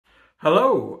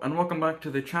Hello and welcome back to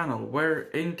the channel, where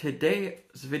in today's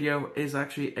video is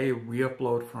actually a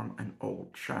re-upload from an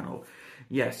old channel.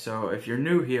 Yes, so if you're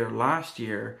new here, last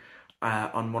year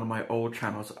on one of my old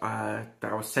channels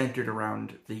that was centered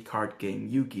around the card game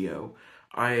Yu-Gi-Oh!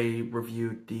 I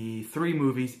reviewed the 3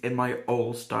 movies in my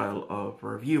old style of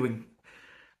reviewing,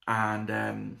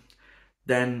 and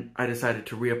then I decided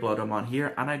to re-upload them on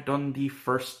here, and I'd done the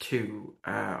first 2.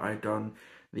 I'd done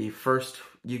the first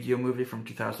Yu-Gi-Oh! Movie from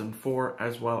 2004,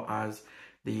 as well as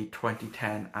the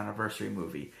 2010 anniversary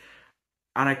movie.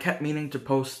 And I kept meaning to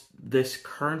post this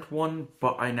current one,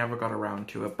 but I never got around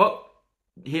to it. But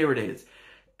here it is.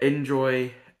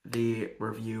 Enjoy the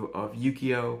review of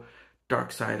Yu-Gi-Oh!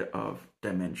 Darkside of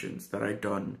Dimensions that I'd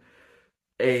done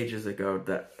ages ago.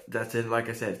 That's it. Like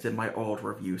I said, it's in my old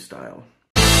review style.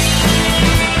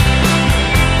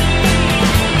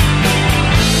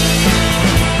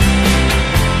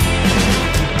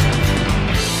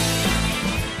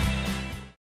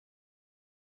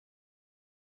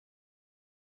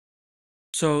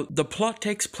 So, the plot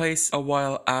takes place a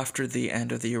while after the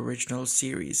end of the original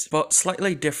series, but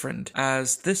slightly different,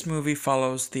 as this movie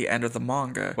follows the end of the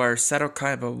manga, where Seto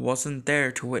Kaiba wasn't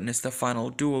there to witness the final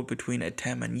duel between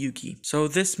Item and Yugi. So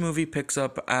this movie picks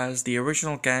up as the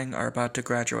original gang are about to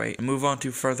graduate and move on to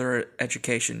further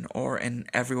education, or in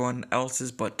everyone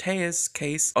else's but Teia's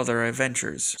case, other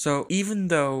adventures. So even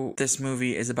though this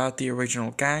movie is about the original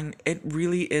gang, it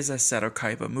really is a Seto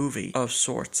Kaiba movie of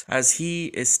sorts, as he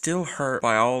is still hurt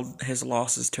by all his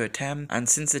losses to Item, and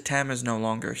since Item is no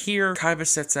longer here, Kaiba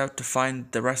sets out to find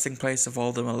the resting place of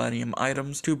all the Millennium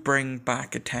items to bring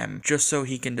back Item, just so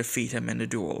he can defeat him in a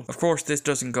duel. Of course, this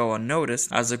doesn't go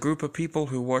unnoticed, as a group of people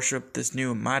who worship this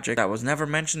new magic that was never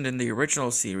mentioned in the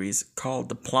original series, called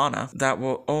the Plana, that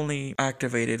will only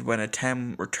activated when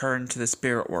Item returned to the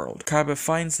spirit world. Kaiba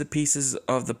finds the pieces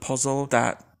of the puzzle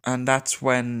and that's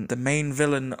when the main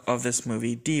villain of this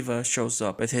movie, Diva, shows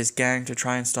up with his gang to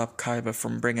try and stop Kaiba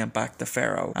from bringing back the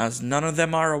Pharaoh, as none of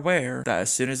them are aware that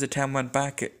as soon as Item went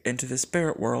back into the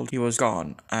spirit world, he was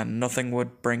gone, and nothing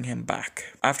would bring him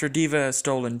back. After Diva has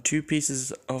stolen 2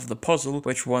 pieces of the puzzle,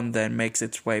 which one then makes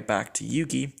its way back to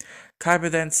Yugi, Kaiba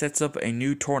then sets up a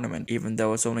new tournament, even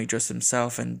though it's only just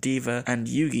himself and Diva and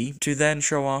Yugi, to then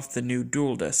show off the new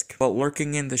duel disc. But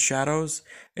lurking in the shadows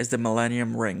is the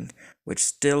Millennium Ring, which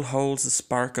still holds the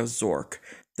spark of Zork,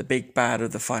 the big bad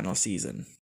of the final season.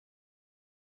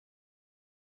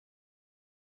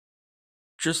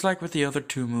 Just like with the other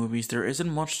 2 movies, there isn't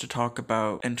much to talk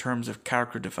about in terms of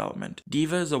character development.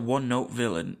 Diva is a one-note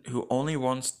villain who only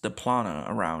wants the Plana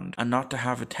around and not to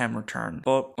have Item return,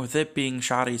 but with it being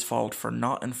Shadi's fault for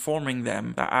not informing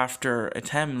them that after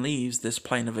Item leaves this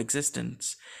plane of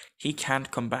existence, he can't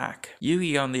come back.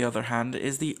 Yugi, on the other hand,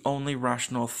 is the only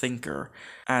rational thinker,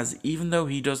 as even though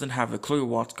he doesn't have a clue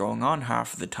what's going on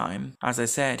half of the time, as I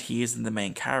said, he isn't the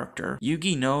main character,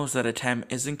 Yugi knows that Item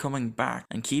isn't coming back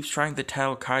and keeps trying to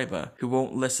tell Kaiba, who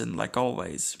won't listen like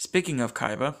always. Speaking of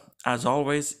Kaiba, as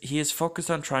always, he is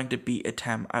focused on trying to beat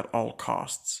Item at all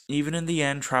costs, even in the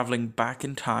end traveling back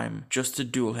in time just to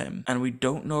duel him, and we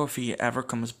don't know if he ever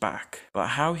comes back. But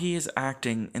how he is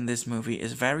acting in this movie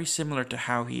is very similar to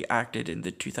how he acted in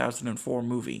the 2004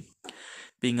 movie,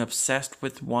 being obsessed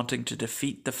with wanting to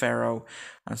defeat the Pharaoh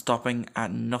and stopping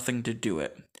at nothing to do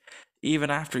it.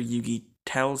 Even after Yugi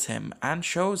tells him and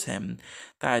shows him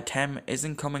that Item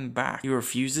isn't coming back, he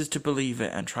refuses to believe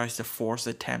it and tries to force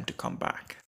Item to come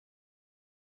back.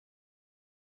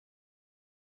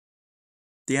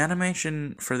 The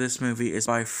animation for this movie is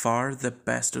by far the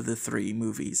best of the 3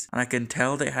 movies, and I can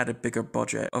tell they had a bigger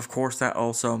budget. Of course, that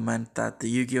also meant that the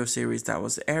Yu-Gi-Oh! Series that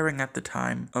was airing at the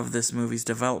time of this movie's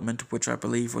development, which I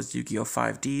believe was Yu-Gi-Oh!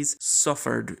 5Ds,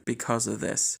 suffered because of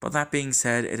this. But that being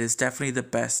said, it is definitely the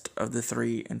best of the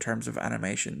 3 in terms of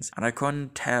animations, and I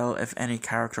couldn't tell if any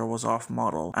character was off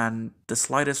model, and the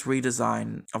slightest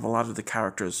redesign of a lot of the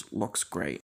characters looks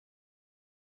great.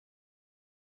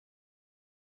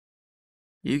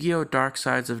 Yu-Gi-Oh!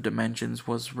 Darkside of Dimensions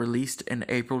was released in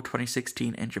April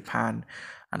 2016 in Japan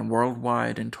and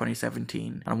worldwide in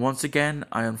 2017. And once again,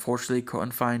 I unfortunately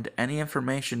couldn't find any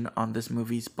information on this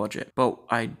movie's budget, but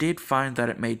I did find that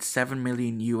it made 7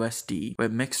 million USD,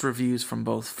 with mixed reviews from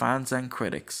both fans and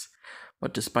critics.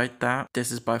 But despite that,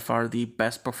 this is by far the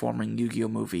best performing Yu-Gi-Oh!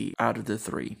 Movie out of the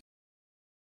 3.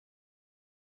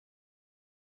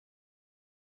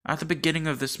 At the beginning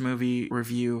of this movie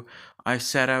review, I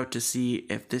set out to see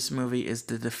if this movie is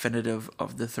the definitive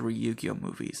of the 3 Yu-Gi-Oh!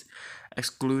 Movies,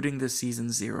 excluding the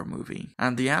Season 0 movie.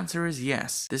 And the answer is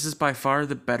yes. This is by far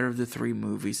the better of the 3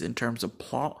 movies in terms of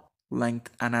plot,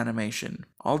 length, and animation.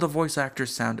 All the voice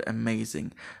actors sound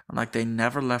amazing, and like they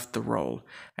never left the role,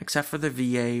 except for the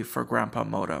VA for Grandpa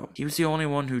Moto. He was the only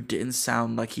one who didn't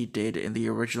sound like he did in the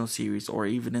original series or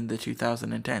even in the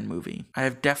 2010 movie. I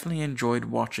have definitely enjoyed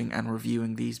watching and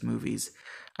reviewing these movies,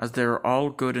 as they're all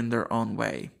good in their own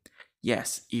way.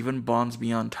 Yes, even Bonds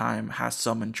Beyond Time has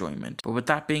some enjoyment. But with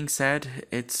that being said,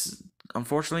 it's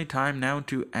unfortunately time now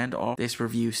to end off this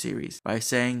review series by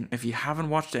saying if you haven't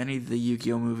watched any of the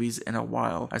Yu-Gi-Oh movies in a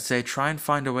while, I'd say try and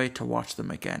find a way to watch them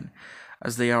again,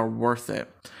 as they are worth it.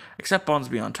 Except Bonds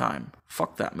Beyond Time.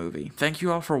 Fuck that movie. Thank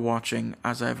you all for watching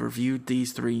as I've reviewed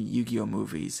these 3 Yu-Gi-Oh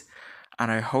movies,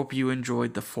 and I hope you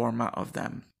enjoyed the format of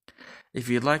them. If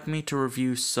you'd like me to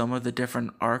review some of the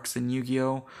different arcs in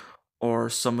Yu-Gi-Oh,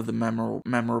 or some of the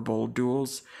memorable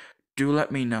duels, do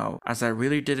let me know, as I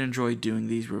really did enjoy doing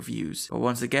these reviews. But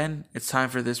once again, it's time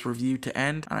for this review to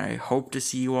end, and I hope to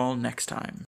see you all next time.